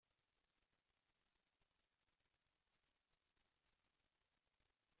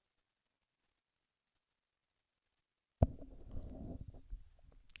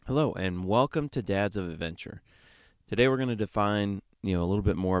Hello, and welcome to Dads of Adventure. Today we're going to define, a little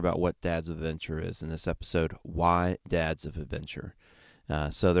bit more about what Dads of Adventure is in this episode, Why Dads of Adventure.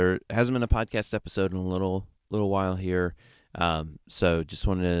 So there hasn't been a podcast episode in a little while here, so just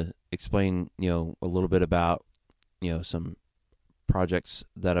wanted to explain, a little bit about, some projects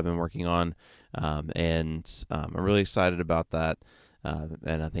that I've been working on, and I'm really excited about that,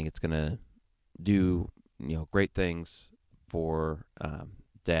 and I think it's going to do, great things for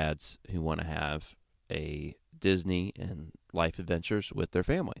dads who want to have a Disney and life adventures with their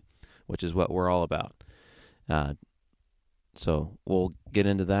family, which is what we're all about. So we'll get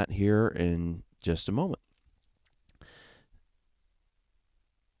into that here in just a moment.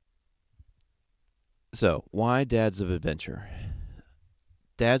 So, why Dads of Adventure?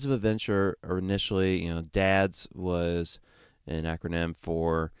 Dads of Adventure, or initially, DADS was an acronym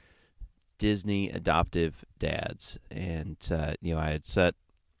for Disney Adoptive Dads. And, I had set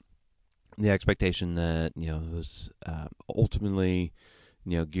the expectation that, it was ultimately,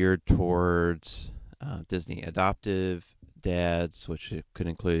 geared towards Disney adoptive dads, which could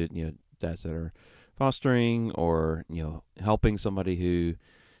include, dads that are fostering or, helping somebody who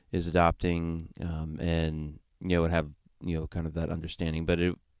is adopting, and, would have, kind of that understanding. But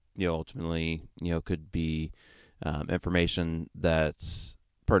it, ultimately, could be information that's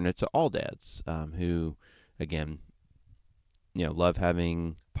pertinent to all dads who, again, love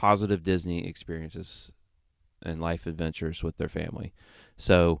having positive Disney experiences and life adventures with their family.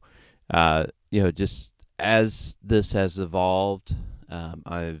 So, just as this has evolved,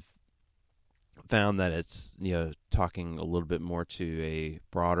 I've found that it's, talking a little bit more to a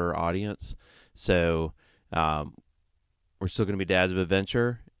broader audience. So, we're still going to be Dads of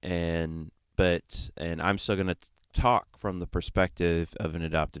Adventure, and I'm still going to talk from the perspective of an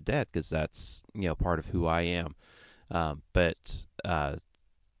adoptive dad, because that's, part of who I am. But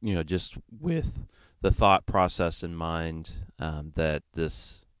just with the thought process in mind, that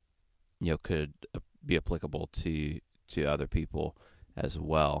this, could be applicable to other people as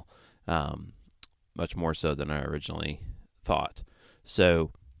well, much more so than I originally thought.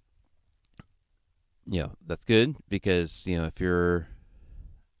 So, that's good, because, if you're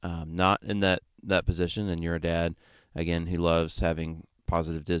not in that position and you're a dad, again, who loves having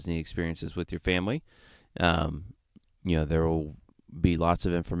positive Disney experiences with your family, there will be lots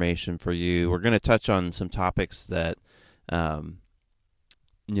of information for you. We're going to touch on some topics that,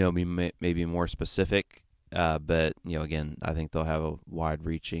 maybe more specific, but, again, I think they'll have a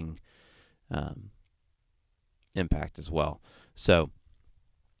wide-reaching impact as well. So,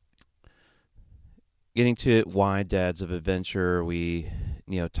 getting to it, why Dads of Adventure, we,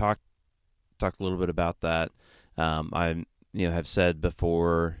 talked a little bit about that. I, have said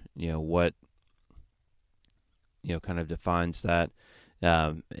before, what, kind of defines that.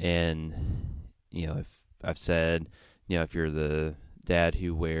 And, if I've said, if you're the dad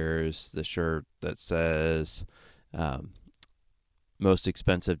who wears the shirt that says, most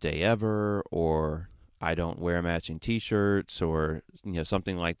expensive day ever, or I don't wear matching t-shirts, or,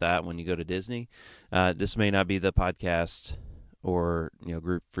 something like that when you go to Disney, this may not be the podcast or,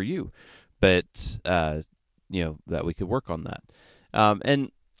 group for you, but, that we could work on that.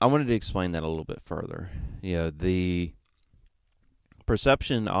 And I wanted to explain that a little bit further. The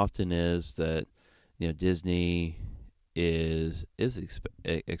perception often is that, Disney is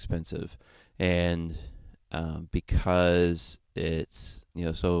expensive, and because it's,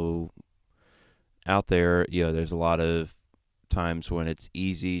 so out there, there's a lot of times when it's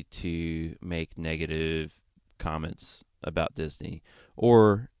easy to make negative comments about Disney,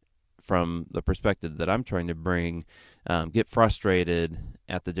 or from the perspective that I'm trying to bring, get frustrated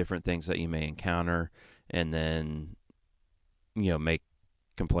at the different things that you may encounter, and then, make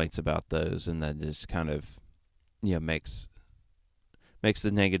complaints about those, and that just kind of, makes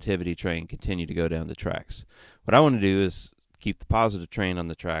the negativity train continue to go down the tracks. What I want to do is keep the positive train on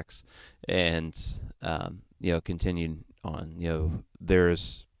the tracks, and, continue on.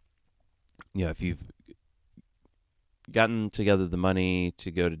 There's, if you've gotten together the money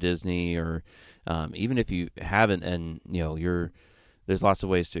to go to Disney, or even if you haven't, and there's lots of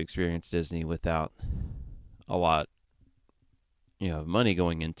ways to experience Disney without a lot of money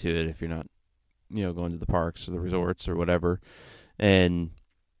going into it, if you're not going to the parks or the resorts or whatever. And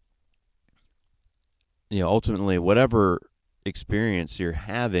ultimately, whatever experience you're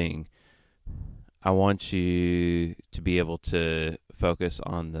having, I want you to be able to focus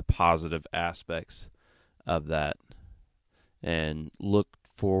on the positive aspects of that, and look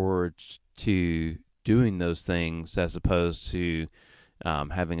forward to doing those things, as opposed to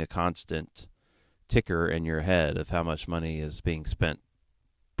having a constant ticker in your head of how much money is being spent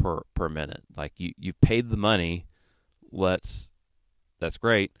per minute. Like you paid the money. That's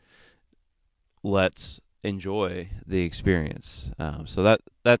great. Let's enjoy the experience. So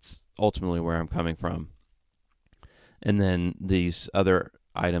that's ultimately where I'm coming from. And then these other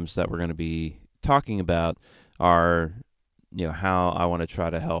items that we're going to be talking about are, how I want to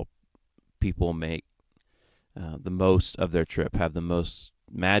try to help people make the most of their trip, have the most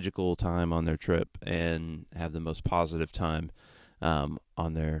magical time on their trip, and have the most positive time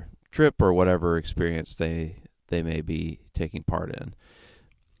on their trip or whatever experience they may be taking part in.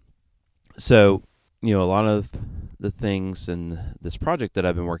 So, a lot of the things in this project that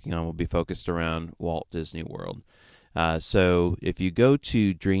I've been working on will be focused around Walt Disney World. So if you go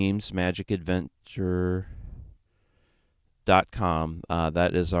to dreamsmagicadventure.com,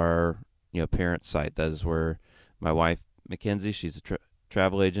 that is our parent site. That is where my wife Mackenzie, she's a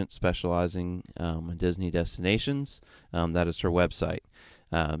travel agent specializing in Disney destinations. That is her website.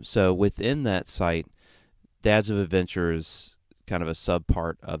 So within that site, Dads of Adventure is kind of a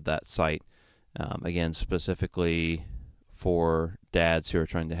subpart of that site. Again, specifically for dads who are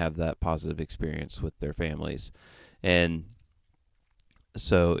trying to have that positive experience with their families. And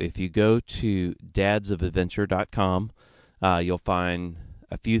so if you go to dadsofadventure.com, you'll find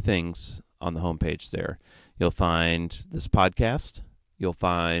a few things on the homepage there. You'll find this podcast. You'll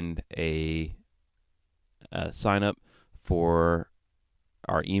find a sign up for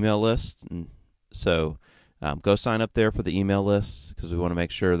our email list. And so go sign up there for the email list, because we want to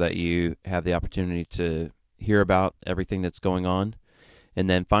make sure that you have the opportunity to hear about everything that's going on. And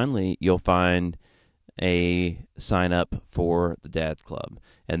then finally, you'll find a sign up for the Dad Club.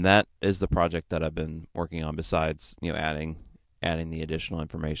 And that is the project that I've been working on, besides, adding the additional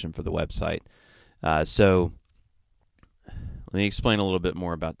information for the website. So let me explain a little bit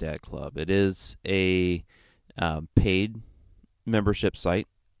more about Dad Club. It is a paid membership site.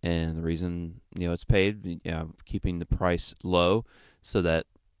 And the reason, it's paid, keeping the price low so that,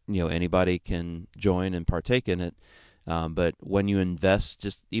 anybody can join and partake in it. But when you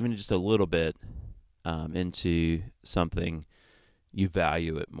invest even just a little bit into something, you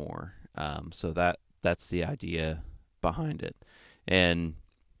value it more. So that's the idea behind it. And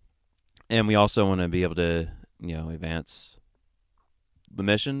we also want to be able to, advance the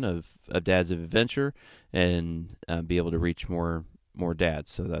mission of Dads of Adventure and be able to reach more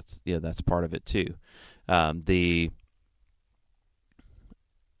dads. So that's part of it too.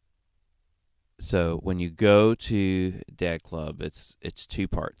 So when you go to Dad Club, it's two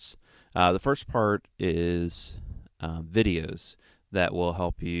parts. The first part is videos that will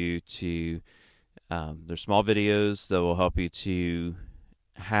help you to. They're small videos that will help you to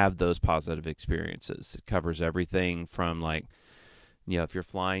have those positive experiences. It covers everything from, like, if you're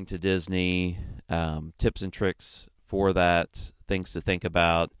flying to Disney, tips and tricks for that, things to think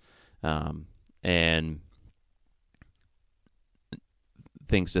about, and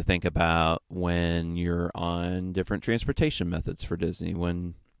things to think about when you're on different transportation methods for Disney,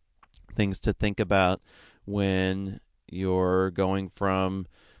 things to think about when you're going from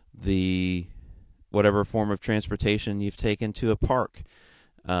the whatever form of transportation you've taken to a park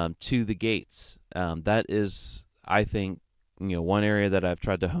to the gates. That is, I think, one area that I've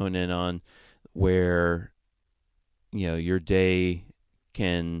tried to hone in on, where your day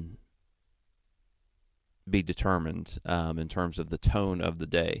can be determined in terms of the tone of the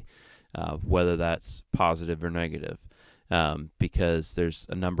day, whether that's positive or negative, because there's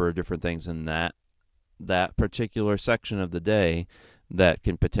a number of different things in that particular section of the day that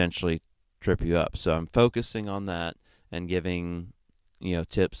can potentially trip you up. So I'm focusing on that and giving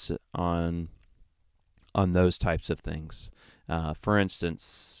tips on those types of things. For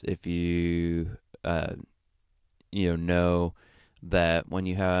instance, if you know that when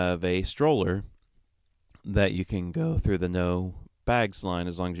you have a stroller, that you can go through the no bags line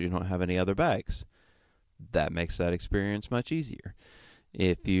as long as you don't have any other bags. That makes that experience much easier.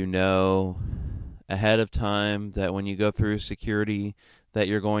 If you know ahead of time that when you go through security that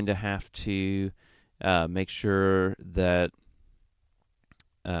you're going to have to make sure that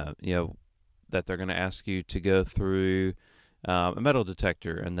that they're going to ask you to go through a metal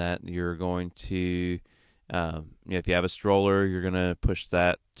detector, and that you're going to if you have a stroller, you're going to push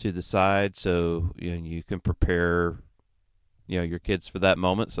that to the side so you can prepare your kids for that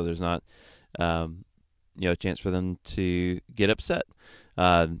moment, so there's not a chance for them to get upset.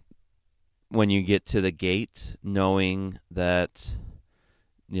 When you get to the gate, knowing that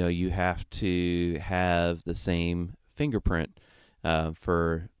you have to have the same fingerprint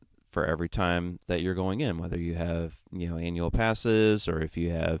for every time that you're going in, whether you have annual passes or if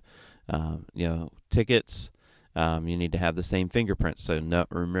you have tickets, You need to have the same fingerprint, so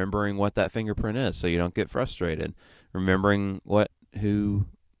remembering what that fingerprint is, so you don't get frustrated. Remembering who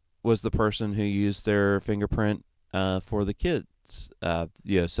was the person who used their fingerprint for the kids,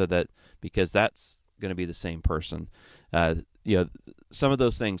 so that, because that's going to be the same person. Some of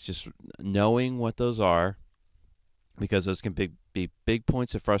those things, just knowing what those are, because those can be big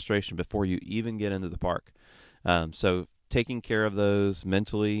points of frustration before you even get into the park. So taking care of those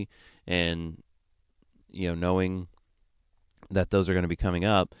mentally, and knowing that those are going to be coming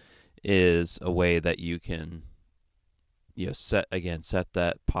up, is a way that you can set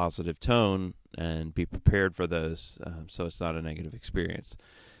that positive tone and be prepared for those, so it's not a negative experience.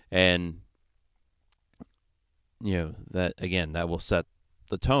 And that will set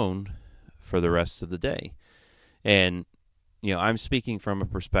the tone for the rest of the day. And I'm speaking from a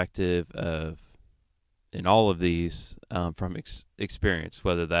perspective of, in all of these, from experience,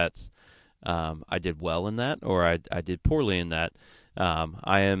 whether that's I did well in that or I did poorly in that.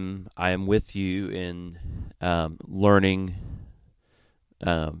 I am with you in learning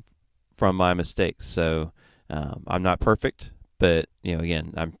from my mistakes. So I'm not perfect, but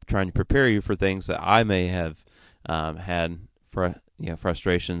again, I'm trying to prepare you for things that I may have had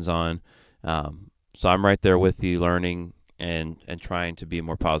frustrations on. So I'm right there with you, learning and trying to be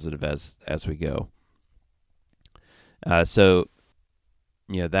more positive as we go. So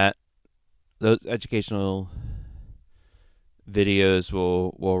that those educational videos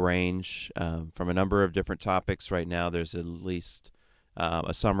will range from a number of different topics. Right now, there's at least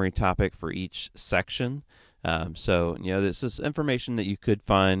a summary topic for each section. So this is information that you could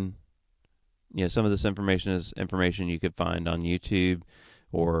find. Some of this information is information you could find on YouTube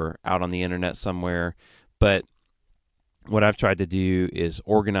or out on the internet somewhere. But what I've tried to do is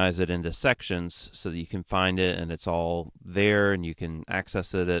organize it into sections so that you can find it and it's all there and you can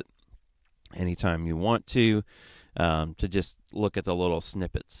access it at anytime you want to just look at the little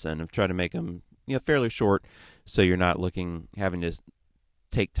snippets. And I've tried to make them fairly short, so you're not having to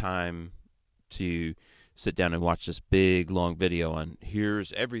take time to sit down and watch this big long video on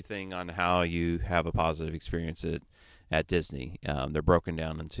here's everything on how you have a positive experience at Disney. They're broken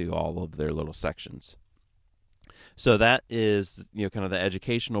down into all of their little sections. So that is kind of the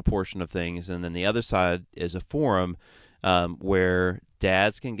educational portion of things, and then the other side is a forum where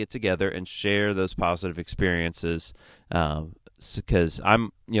dads can get together and share those positive experiences. Because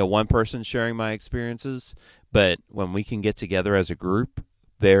I'm one person sharing my experiences, but when we can get together as a group,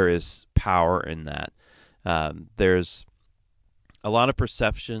 there is power in that. There's a lot of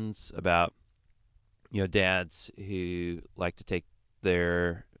perceptions about dads who like to take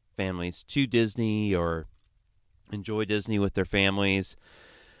their families to Disney or enjoy Disney with their families,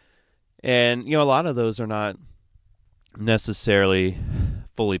 and a lot of those are not necessarily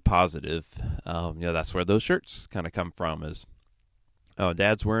fully positive. That's where those shirts kind of come from, is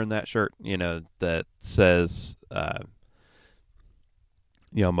dad's wearing that shirt that says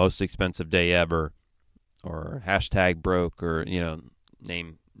most expensive day ever, or hashtag broke, or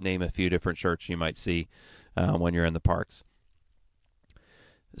name a few different shirts you might see when you're in the parks.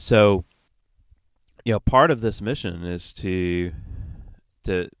 So part of this mission is to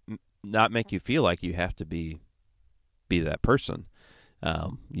not make you feel like you have to be that person.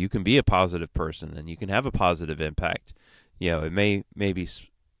 You can be a positive person and you can have a positive impact. It may be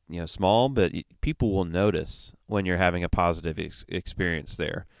small, but people will notice when you're having a positive experience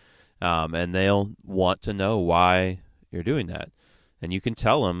there, and they'll want to know why you're doing that. And you can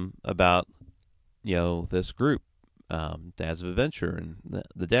tell them about this group, Dads of Adventure and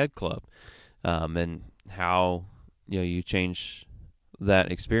the Dad Club, and how you change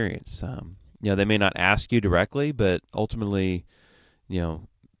that experience. They may not ask you directly, but ultimately,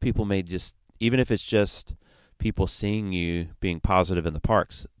 people may just, even if it's just people seeing you being positive in the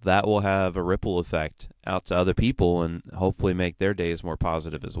parks, that will have a ripple effect out to other people and hopefully make their days more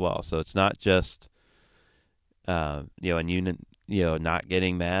positive as well. So it's not just, and you not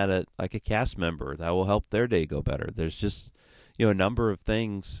getting mad at like a cast member. That will help their day go better. There's just, a number of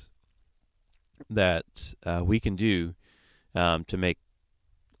things that we can do to make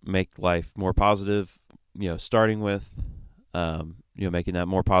life more positive, starting with, making that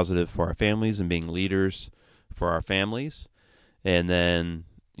more positive for our families and being leaders for our families. And then,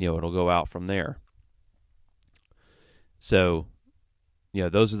 it'll go out from there. So,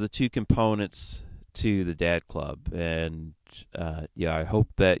 those are the two components to the Dad Club. And, I hope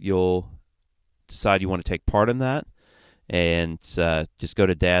that you'll decide you want to take part in that. And just go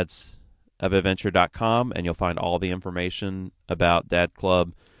to dadsofadventure.com and you'll find all the information about Dad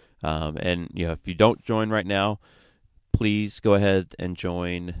Club. And if you don't join right now, please go ahead and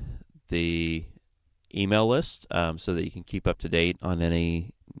join the email list so that you can keep up to date on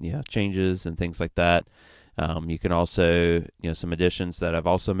any changes and things like that. You can also, some additions that I've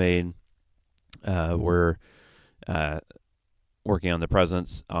also made. We're working on the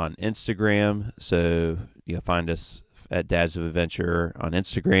presence on Instagram, so you'll find us at Dads of Adventure on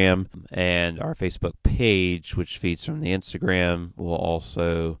Instagram, and our Facebook page, which feeds from the Instagram, will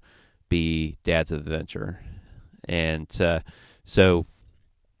also be Dads of Adventure. And so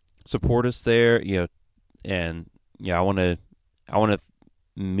support us there, and I want to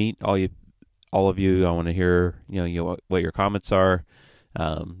meet all of you. I want to hear what your comments are.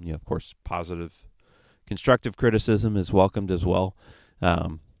 Of course, positive, constructive criticism is welcomed as well,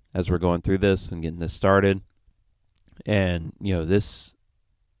 as we're going through this and getting this started. And this,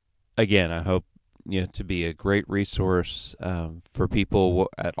 again, I hope to be a great resource for people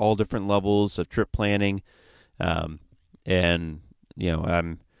at all different levels of trip planning. And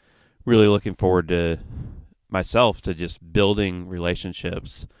I'm really looking forward to myself to just building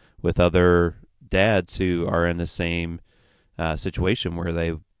relationships with other dads who are in the same situation where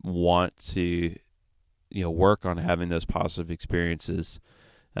they want to work on having those positive experiences,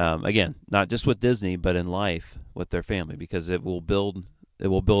 again, not just with Disney but in life with their family, because it will build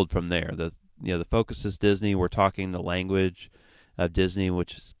from there. The focus is Disney. We're talking the language of Disney,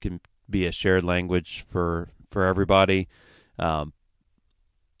 which can be a shared language for everybody, and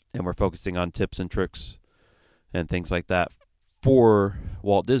we're focusing on tips and tricks and things like that for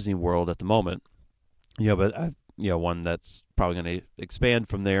Walt Disney World at the moment. But I've one that's probably going to expand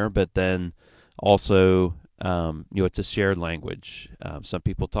from there, but then also it's a shared language. Some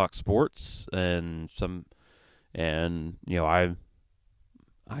people talk sports, and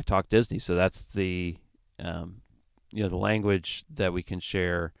I talk Disney, so that's the the language that we can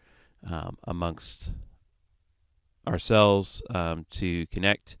share amongst ourselves to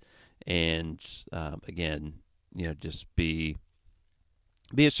connect, and again, just be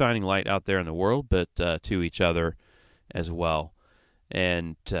a shining light out there in the world, but to each other as well.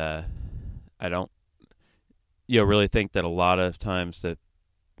 And I don't really think that a lot of times that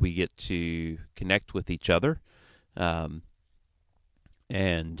we get to connect with each other. And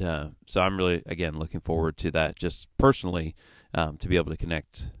so I'm really, again, looking forward to that, just personally, to be able to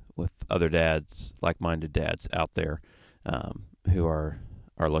connect with other dads, like-minded dads out there, who are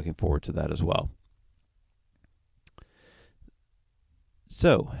looking forward to that as well.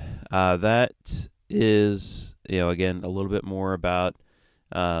 So that is, again, a little bit more about,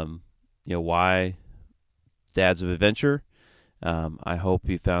 why Dads of Adventure. I hope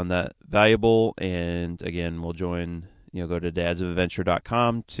you found that valuable, and again, we'll join. Go to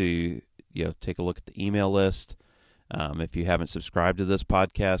dadsofadventure.com to take a look at the email list. If you haven't subscribed to this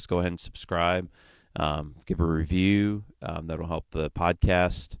podcast, go ahead and subscribe. Give a review. That'll help the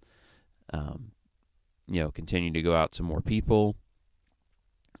podcast. Continue to go out to more people.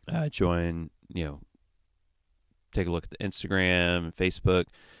 Join. Take a look at the Instagram, Facebook.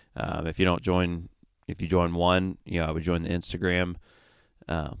 If you join one, I would join the Instagram.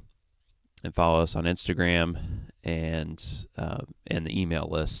 And follow us on Instagram and the email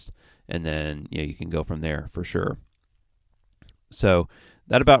list, and then you can go from there for sure. So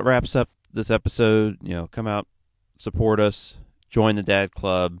that about wraps up this episode. Come out, support us, join the Dad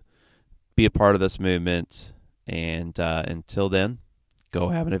Club, be a part of this movement, and until then, go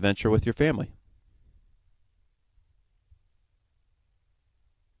have an adventure with your family.